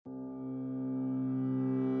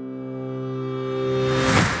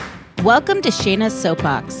Welcome to Shayna's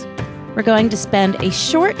Soapbox. We're going to spend a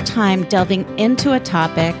short time delving into a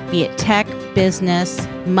topic, be it tech, business,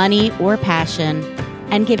 money, or passion,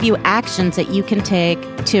 and give you actions that you can take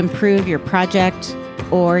to improve your project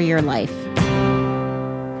or your life.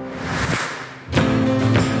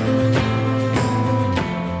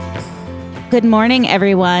 Good morning,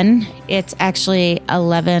 everyone. It's actually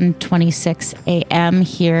 11:26 a.m.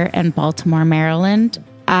 here in Baltimore, Maryland.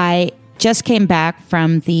 I just came back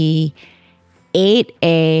from the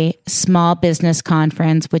 8A Small Business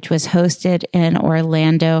Conference, which was hosted in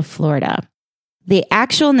Orlando, Florida. The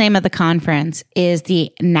actual name of the conference is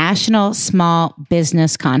the National Small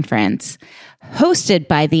Business Conference, hosted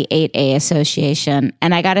by the 8A Association.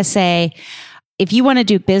 And I got to say, if you want to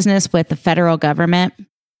do business with the federal government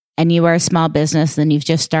and you are a small business and you've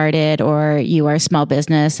just started, or you are a small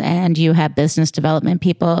business and you have business development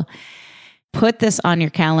people, put this on your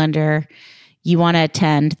calendar. You want to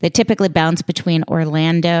attend. They typically bounce between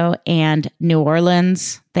Orlando and New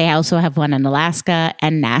Orleans. They also have one in Alaska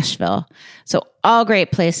and Nashville. So all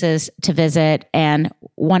great places to visit and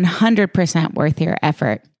 100% worth your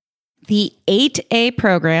effort. The 8A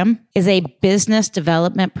program is a business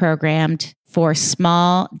development program for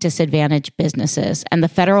small disadvantaged businesses. And the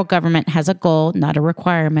federal government has a goal, not a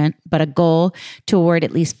requirement, but a goal to award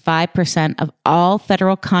at least 5% of all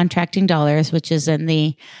federal contracting dollars, which is in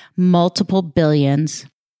the multiple billions,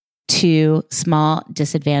 to small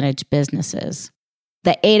disadvantaged businesses.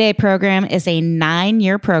 The 8A program is a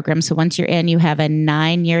 9-year program. So once you're in, you have a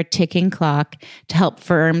 9-year ticking clock to help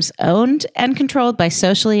firms owned and controlled by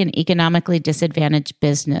socially and economically disadvantaged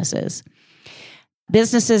businesses.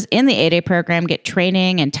 Businesses in the 8A program get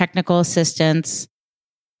training and technical assistance.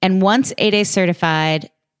 And once 8A certified,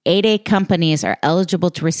 8A companies are eligible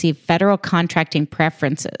to receive federal contracting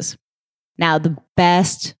preferences. Now, the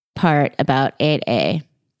best part about 8A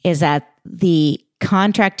is that the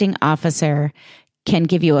contracting officer can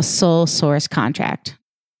give you a sole source contract.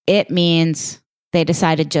 It means they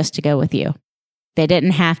decided just to go with you. They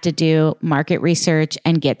didn't have to do market research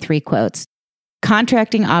and get 3 quotes.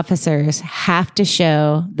 Contracting officers have to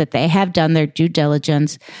show that they have done their due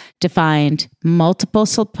diligence to find multiple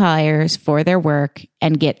suppliers for their work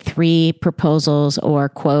and get 3 proposals or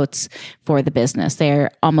quotes for the business. They're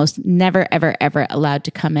almost never, ever, ever allowed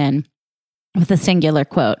to come in with a singular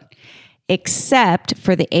quote. Except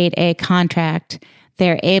for the 8A contract,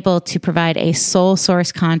 they're able to provide a sole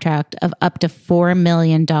source contract of up to $4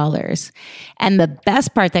 million. And the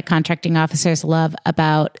best part that contracting officers love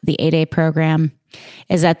about the 8A program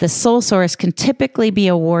is that the sole source can typically be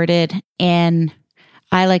awarded in,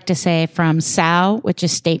 I like to say, from SOW, which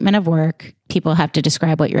is statement of work. People have to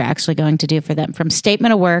describe what you're actually going to do for them. From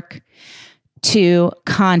statement of work to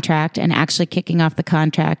contract and actually kicking off the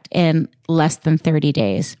contract in less than 30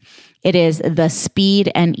 days. It is the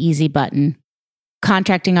speed and easy button.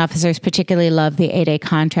 Contracting officers particularly love the 8A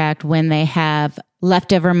contract when they have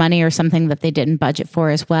leftover money or something that they didn't budget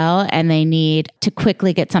for as well, and they need to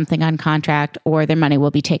quickly get something on contract or their money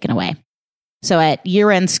will be taken away. So at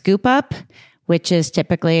year-end scoop up, which is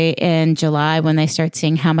typically in July when they start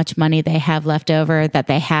seeing how much money they have left over that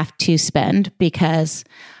they have to spend, because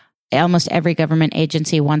almost every government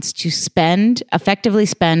agency wants to effectively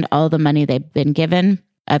spend all the money they've been given.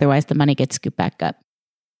 Otherwise, the money gets scooped back up.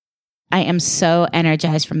 I am so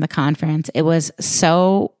energized from the conference. It was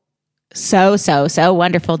so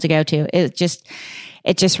wonderful to go to. It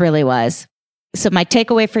just really was. So my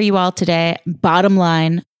takeaway for you all today, bottom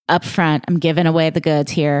line, up front, I'm giving away the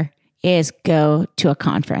goods here, is go to a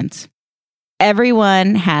conference.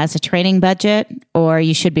 Everyone has a training budget, or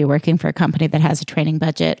you should be working for a company that has a training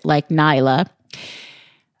budget like Nyla.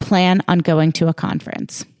 Plan on going to a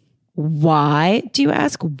conference. Why, do you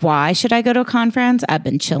ask? Why should I go to a conference? I've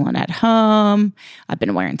been chilling at home. I've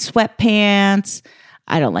been wearing sweatpants.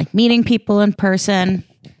 I don't like meeting people in person.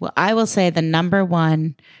 Well, I will say the number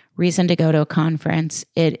one reason to go to a conference,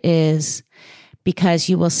 it is because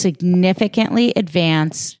you will significantly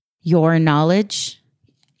advance your knowledge,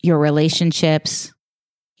 your relationships,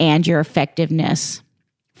 and your effectiveness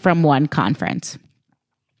from one conference.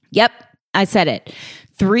 Yep, I said it.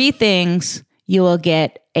 3 things you will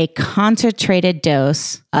get a concentrated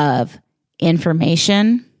dose of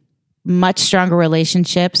information, much stronger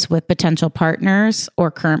relationships with potential partners or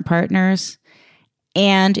current partners,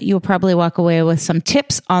 and you'll probably walk away with some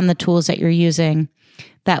tips on the tools that you're using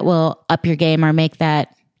that will up your game or make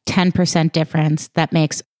that 10% difference that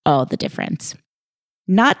makes all the difference.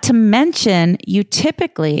 Not to mention, you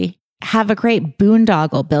typically have a great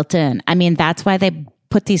boondoggle built in. I mean, that's why they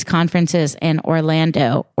put these conferences in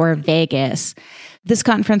Orlando or Vegas. This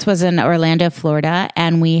conference was in Orlando, Florida,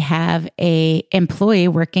 and we have a employee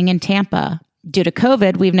working in Tampa. Due to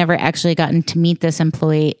COVID, we've never actually gotten to meet this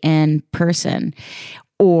employee in person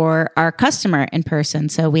or our customer in person.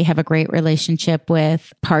 So we have a great relationship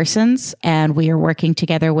with Parsons, and we are working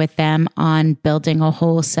together with them on building a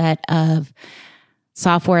whole set of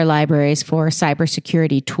software libraries for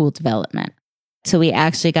cybersecurity tool development. So we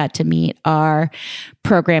actually got to meet our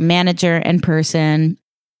program manager in person,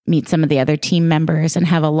 meet some of the other team members, and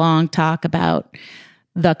have a long talk about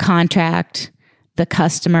the contract, the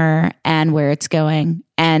customer, and where it's going,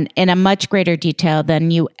 and in a much greater detail than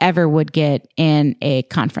you ever would get in a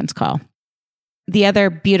conference call. The other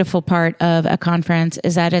beautiful part of a conference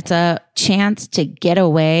is that it's a chance to get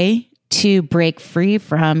away, to break free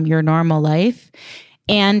from your normal life,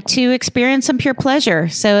 and to experience some pure pleasure.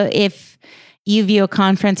 So if you view a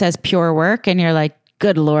conference as pure work and you're like,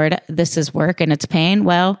 good Lord, this is work and it's pain.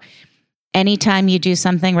 Well, anytime you do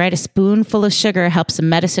something right, a spoonful of sugar helps the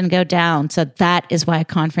medicine go down. So that is why a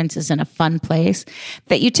conference is in a fun place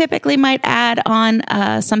that you typically might add on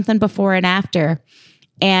something before and after.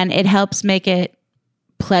 And it helps make it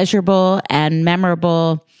pleasurable and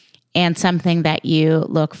memorable and something that you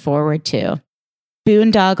look forward to.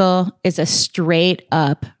 Boondoggle is a straight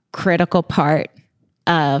up critical part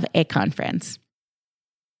of a conference.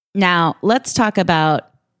 Now, let's talk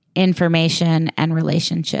about information and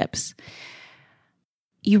relationships.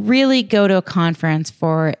 You really go to a conference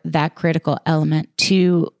for that critical element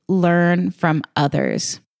to learn from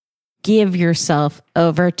others. Give yourself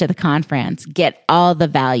over to the conference. Get all the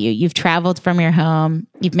value. You've traveled from your home.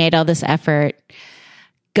 You've made all this effort.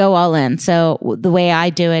 Go all in. So the way I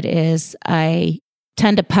do it is I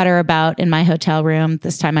tend to putter about in my hotel room.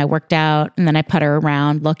 This time I worked out, and then I putter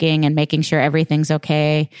around looking and making sure everything's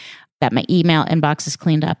okay, that my email inbox is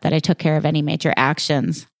cleaned up, that I took care of any major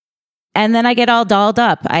actions. And then I get all dolled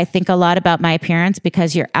up. I think a lot about my appearance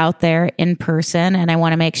because you're out there in person, and I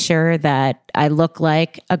want to make sure that I look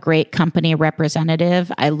like a great company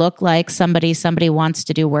representative. I look like somebody wants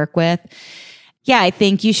to do work with. Yeah, I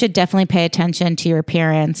think you should definitely pay attention to your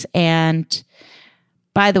appearance. And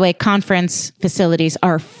by the way, conference facilities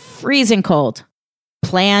are freezing cold.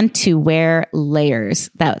 Plan to wear layers.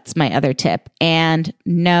 That's my other tip. And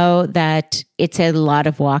know that it's a lot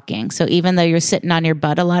of walking. So even though you're sitting on your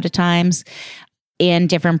butt a lot of times in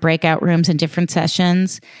different breakout rooms and different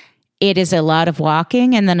sessions, it is a lot of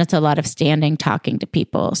walking, and then it's a lot of standing, talking to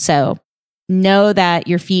people. So know that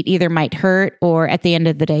your feet either might hurt, or at the end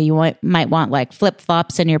of the day, you might want like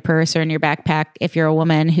flip-flops in your purse or in your backpack if you're a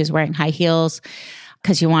woman who's wearing high heels,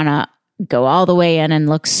 because you want to go all the way in and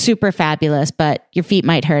look super fabulous, but your feet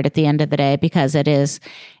might hurt at the end of the day because it is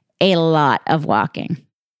a lot of walking.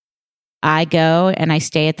 I go and I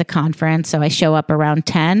stay at the conference. So I show up around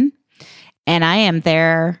 10, and I am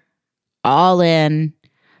there all in,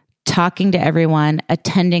 talking to everyone,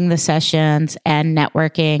 attending the sessions and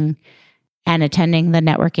networking, and attending the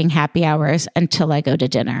networking happy hours until I go to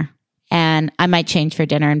dinner. And I might change for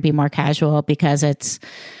dinner and be more casual because it's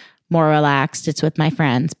more relaxed. It's with my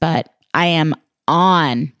friends, but I am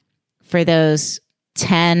on for those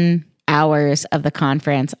 10 hours of the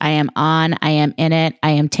conference. I am on, I am in it,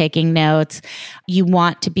 I am taking notes. You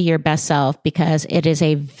want to be your best self because it is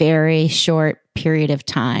a very short period of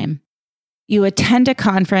time. You attend a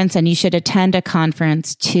conference, and you should attend a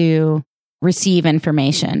conference to receive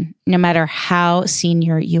information, no matter how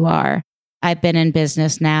senior you are. I've been in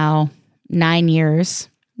business now 9 years.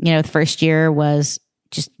 The first year was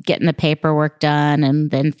just getting the paperwork done.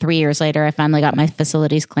 And then 3 years later, I finally got my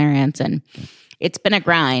facilities clearance, and it's been a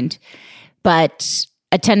grind. But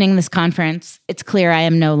attending this conference, it's clear I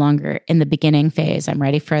am no longer in the beginning phase. I'm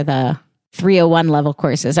ready for the 301 level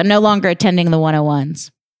courses. I'm no longer attending the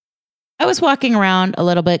 101s. I was walking around a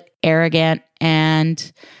little bit arrogant,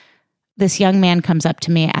 and this young man comes up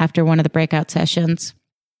to me after one of the breakout sessions.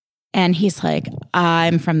 And he's like,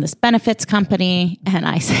 I'm from this benefits company. And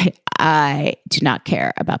I say, I do not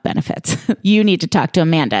care about benefits. You need to talk to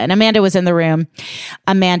Amanda. And Amanda was in the room.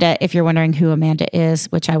 Amanda, if you're wondering who Amanda is,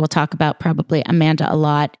 which I will talk about probably Amanda a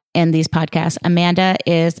lot in these podcasts, Amanda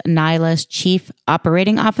is Nyla's Chief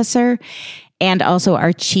Operating Officer and also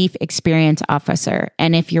our Chief Experience Officer.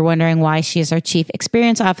 And if you're wondering why she is our Chief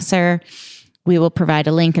Experience Officer, we will provide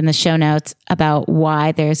a link in the show notes about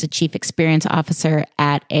why there's a chief experience officer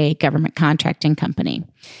at a government contracting company.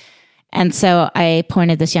 And so I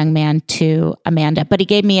pointed this young man to Amanda, but he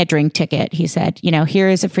gave me a drink ticket. He said, here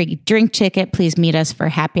is a free drink ticket. Please meet us for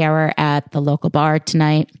happy hour at the local bar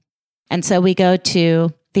tonight. And so we go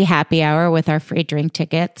to the happy hour with our free drink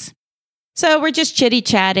tickets. So we're just chitty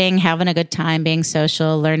chatting, having a good time, being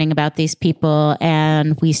social, learning about these people.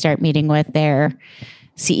 And we start meeting with their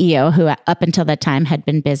CEO, who up until that time had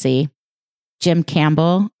been busy. Jim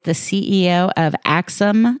Campbell, the CEO of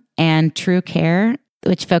Axum and True Care,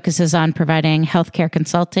 which focuses on providing healthcare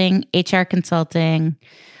consulting, HR consulting,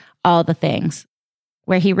 all the things.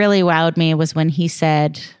 Where he really wowed me was when he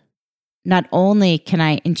said, not only can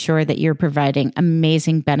I ensure that you're providing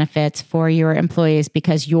amazing benefits for your employees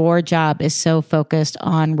because your job is so focused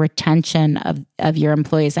on retention of your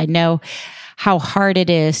employees. I know how hard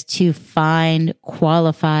it is to find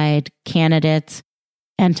qualified candidates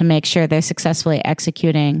and to make sure they're successfully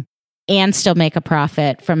executing and still make a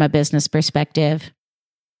profit from a business perspective.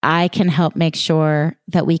 I can help make sure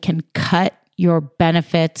that we can cut your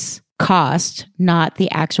benefits cost, not the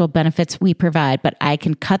actual benefits we provide, but I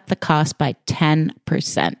can cut the cost by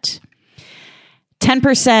 10%.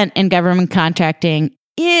 10% in government contracting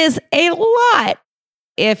is a lot.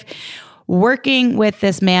 If working with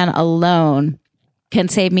this man alone can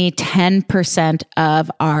save me 10%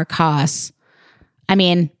 of our costs, I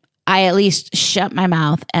mean, I at least shut my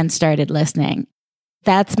mouth and started listening.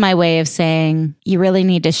 That's my way of saying you really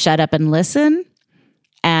need to shut up and listen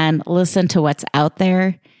to what's out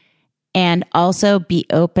there. And also be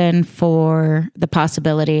open for the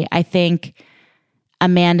possibility. I think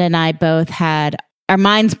Amanda and I both had our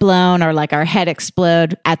minds blown or like our head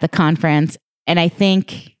explode at the conference. And I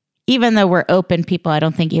think even though we're open people, I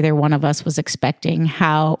don't think either one of us was expecting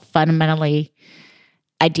how fundamentally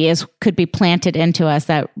ideas could be planted into us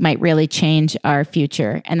that might really change our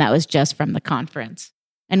future. And that was just from the conference.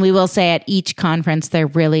 And we will say at each conference, there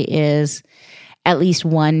really is at least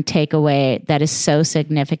one takeaway that is so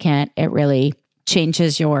significant, it really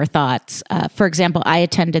changes your thoughts. For example, I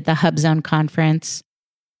attended the HubZone conference.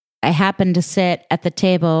 I happened to sit at the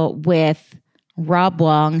table with Rob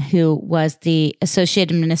Wong, who was the Associate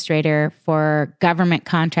Administrator for Government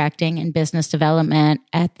Contracting and Business Development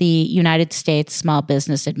at the United States Small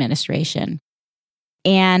Business Administration.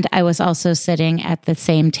 And I was also sitting at the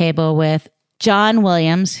same table with John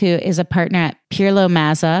Williams, who is a partner at Pirlo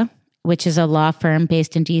Mazza, which is a law firm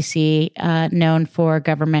based in DC, known for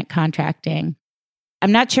government contracting.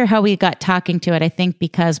 I'm not sure how we got talking to it. I think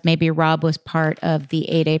because maybe Rob was part of the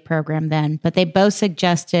 8A program then, but they both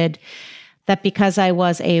suggested that because I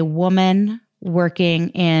was a woman working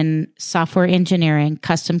in software engineering,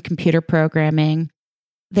 custom computer programming,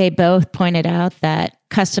 they both pointed out that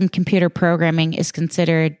custom computer programming is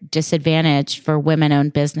considered disadvantaged for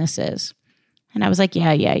women-owned businesses. And I was like,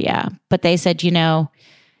 yeah. But they said,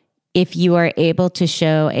 if you are able to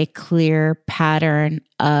show a clear pattern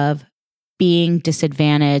of being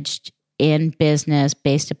disadvantaged in business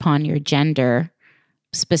based upon your gender,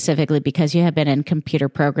 specifically because you have been in computer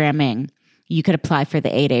programming, you could apply for the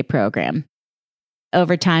 8A program.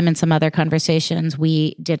 Over time, in some other conversations,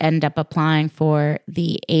 we did end up applying for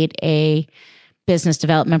the 8A business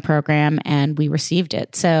development program and we received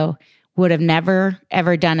it. So would have never,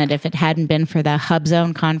 ever done it if it hadn't been for the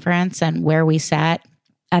HubZone conference and where we sat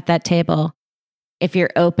at that table. If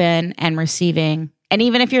you're open and receiving, and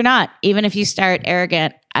even if you're not, even if you start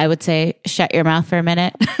arrogant, I would say shut your mouth for a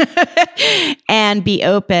minute and be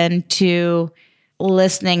open to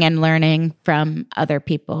listening and learning from other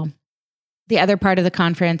people. The other part of the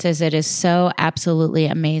conference is it is so absolutely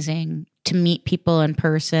amazing to meet people in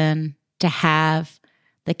person, to have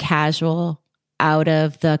the casual out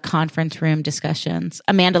of the conference room discussions.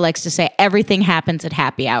 Amanda likes to say everything happens at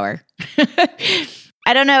happy hour.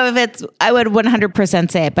 I don't know if I would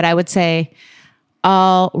 100% say it, but I would say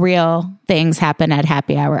all real things happen at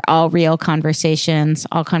happy hour, all real conversations,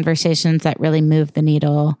 all conversations that really move the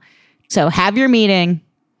needle. So have your meeting,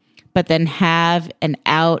 but then have an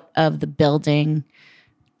out of the building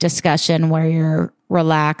discussion where you're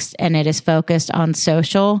relaxed and it is focused on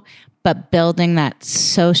social, but building that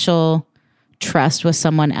social trust with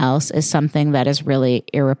someone else is something that is really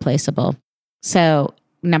irreplaceable. So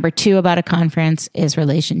number 2 about a conference is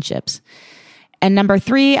relationships. And number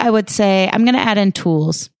 3, I would say, I'm going to add in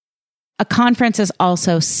tools. A conference is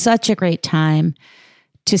also such a great time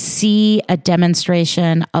to see a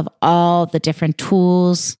demonstration of all the different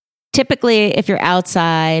tools. Typically, if you're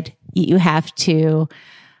outside, you have to,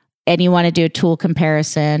 and you want to do a tool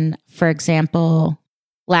comparison. For example,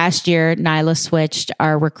 last year, Nyla switched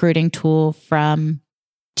our recruiting tool from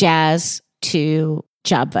Jazz to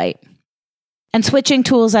JobVite. And switching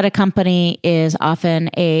tools at a company is often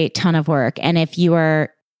a ton of work. And if you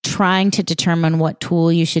are trying to determine what tool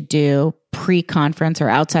you should do pre-conference or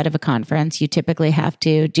outside of a conference, you typically have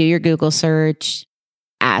to do your Google search,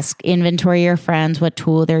 inventory your friends what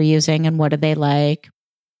tool they're using and what do they like.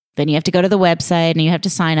 Then you have to go to the website and you have to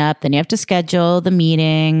sign up. Then you have to schedule the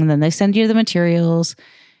meeting. Then they send you the materials.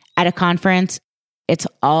 At a conference, it's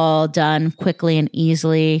all done quickly and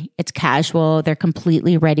easily. It's casual. They're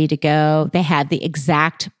completely ready to go. They have the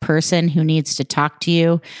exact person who needs to talk to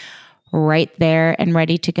you right there and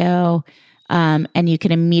ready to go. And you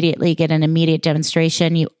can immediately get an immediate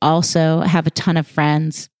demonstration. You also have a ton of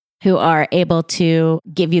friends who are able to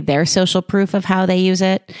give you their social proof of how they use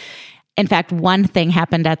it. In fact, one thing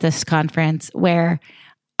happened at this conference where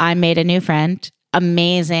I made a new friend,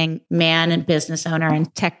 amazing man and business owner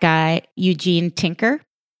and tech guy, Eugene Tinker.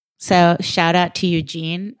 So shout out to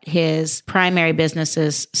Eugene. His primary business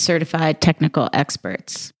is Certified Technical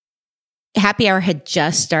Experts. Happy Hour had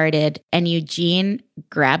just started and Eugene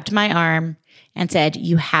grabbed my arm and said,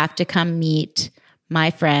 you have to come meet my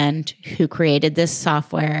friend who created this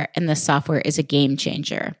software, and this software is a game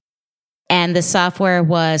changer. And the software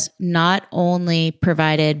was not only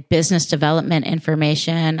provided business development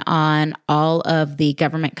information on all of the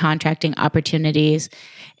government contracting opportunities,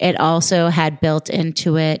 it also had built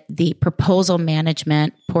into it the proposal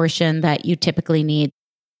management portion that you typically need.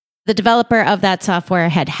 The developer of that software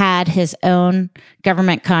had his own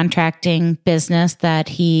government contracting business that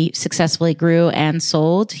he successfully grew and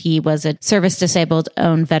sold. He was a service disabled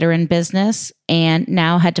owned veteran business and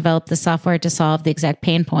now had developed the software to solve the exact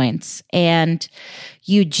pain points. And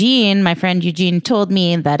Eugene, my friend Eugene, told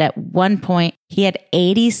me that at one point he had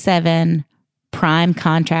 87 prime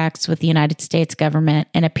contracts with the United States government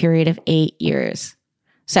in a period of 8 years.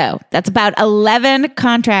 So that's about 11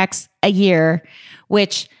 contracts a year,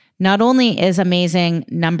 which not only is amazing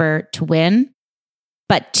number to win,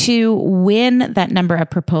 but to win that number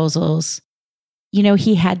of proposals,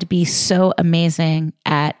 he had to be so amazing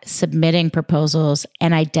at submitting proposals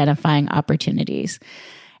and identifying opportunities.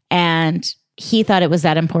 And he thought it was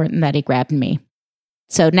that important that he grabbed me.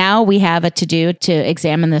 So now we have a to-do to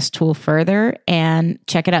examine this tool further and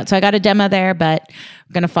check it out. So I got a demo there, but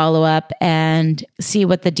I'm going to follow up and see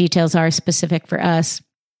what the details are specific for us.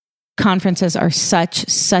 Conferences are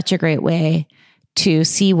such a great way to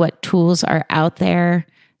see what tools are out there,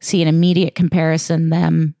 see an immediate comparison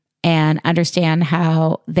them, and understand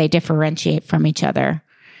how they differentiate from each other.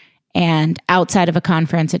 And outside of a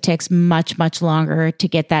conference, it takes much longer to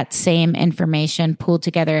get that same information pulled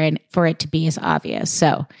together and for it to be as obvious.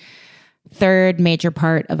 So, third major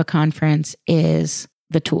part of a conference is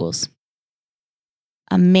the tools.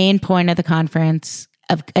 A main point of the conference,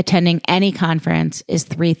 of attending any conference, is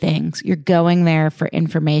three things. You're going there for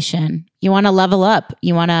information. You want to level up.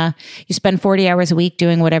 You spend 40 hours a week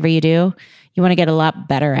doing whatever you do. You want to get a lot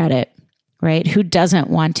better at it, right? Who doesn't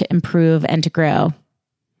want to improve and to grow?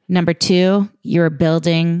 Number two, you're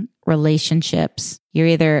building relationships. You're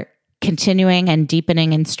either continuing and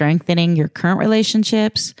deepening and strengthening your current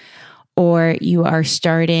relationships, or you are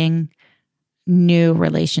starting new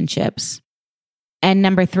relationships. And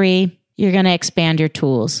number three, you're going to expand your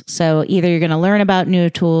tools. So either you're going to learn about new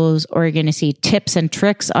tools, or you're going to see tips and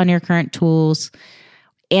tricks on your current tools,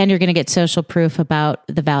 and you're going to get social proof about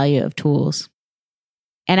the value of tools.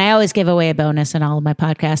 And I always give away a bonus in all of my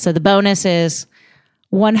podcasts. So the bonus is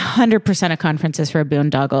 100% of conferences for a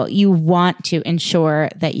boondoggle. You want to ensure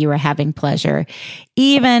that you are having pleasure,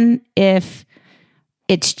 even if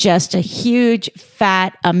it's just a huge,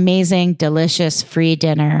 fat, amazing, delicious free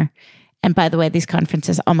dinner. And by the way, these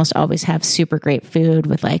conferences almost always have super great food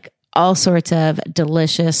with like all sorts of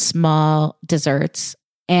delicious small desserts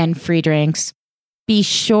and free drinks. Be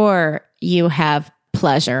sure you have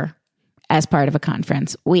pleasure as part of a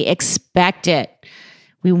conference. We expect it.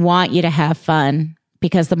 We want you to have fun,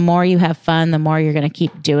 because the more you have fun, the more you're going to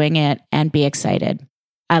keep doing it and be excited.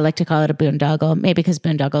 I like to call it a boondoggle, maybe because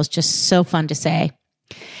boondoggle is just so fun to say.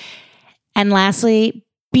 And lastly,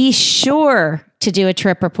 be sure to do a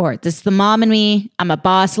trip report. This is the mom and me. I'm a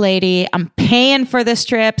boss lady. I'm paying for this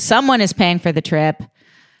trip. Someone is paying for the trip.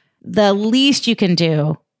 The least you can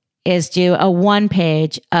do is do a 1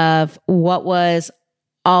 page of what was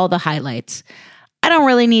all the highlights. I don't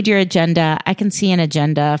really need your agenda. I can see an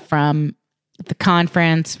agenda from the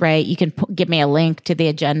conference, right? You can give me a link to the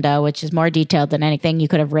agenda, which is more detailed than anything you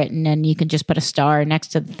could have written, and you can just put a star next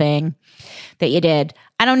to the thing that you did.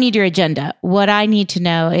 I don't need your agenda. What I need to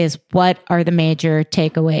know is, what are the major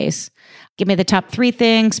takeaways? Give me the top 3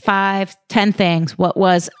 things, 5, 10 things. What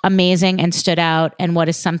was amazing and stood out, and what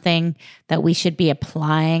is something that we should be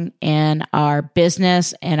applying in our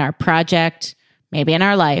business, in our project, maybe in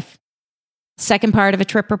our life. Second part of a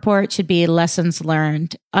trip report should be lessons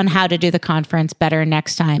learned on how to do the conference better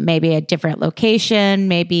next time. Maybe a different location,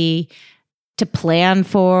 maybe to plan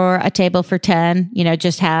for a table for 10,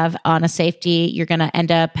 just have on a safety. You're going to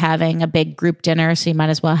end up having a big group dinner, so you might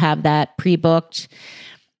as well have that pre-booked.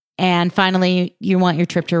 And finally, you want your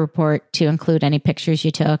trip to report to include any pictures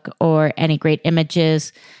you took or any great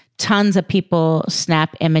images. Tons of people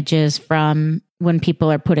snap images from when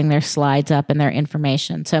people are putting their slides up and their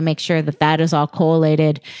information. So make sure that that is all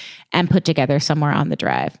collated and put together somewhere on the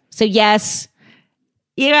drive. So yes,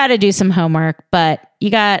 you got to do some homework, but you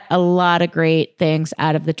got a lot of great things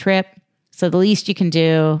out of the trip. So the least you can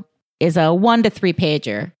do is a 1 to 3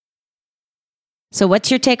 pager. So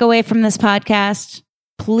what's your takeaway from this podcast?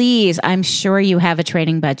 Please, I'm sure you have a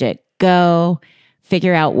training budget. Go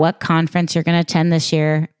figure out what conference you're going to attend this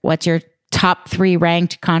year. What's your top 3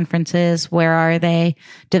 ranked conferences? Where are they?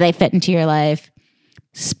 Do they fit into your life?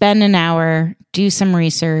 Spend an hour, do some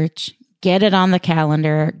research, get it on the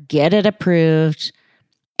calendar, get it approved,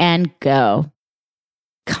 and go.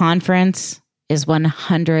 Conference is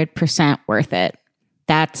 100% worth it.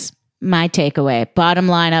 That's my takeaway. Bottom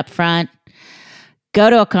line up front, go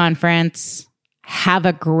to a conference, have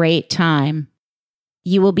a great time.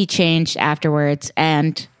 You will be changed afterwards,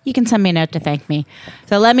 and you can send me a note to thank me.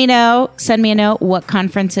 So let me know, send me a note. What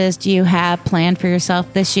conferences do you have planned for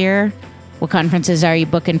yourself this year? What conferences are you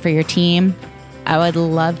booking for your team? I would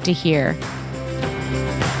love to hear.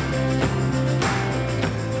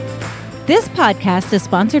 This podcast is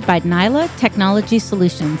sponsored by Nyla Technology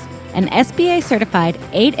Solutions, an SBA certified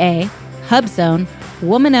 8A HubZone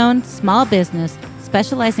woman-owned small business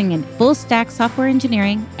specializing in full-stack software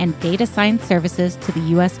engineering and data science services to the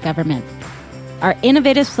U.S. government. Our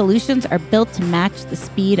innovative solutions are built to match the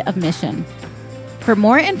speed of mission. For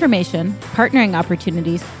more information, partnering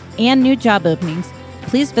opportunities, and new job openings,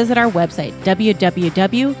 please visit our website,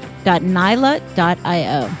 www.nyla.io.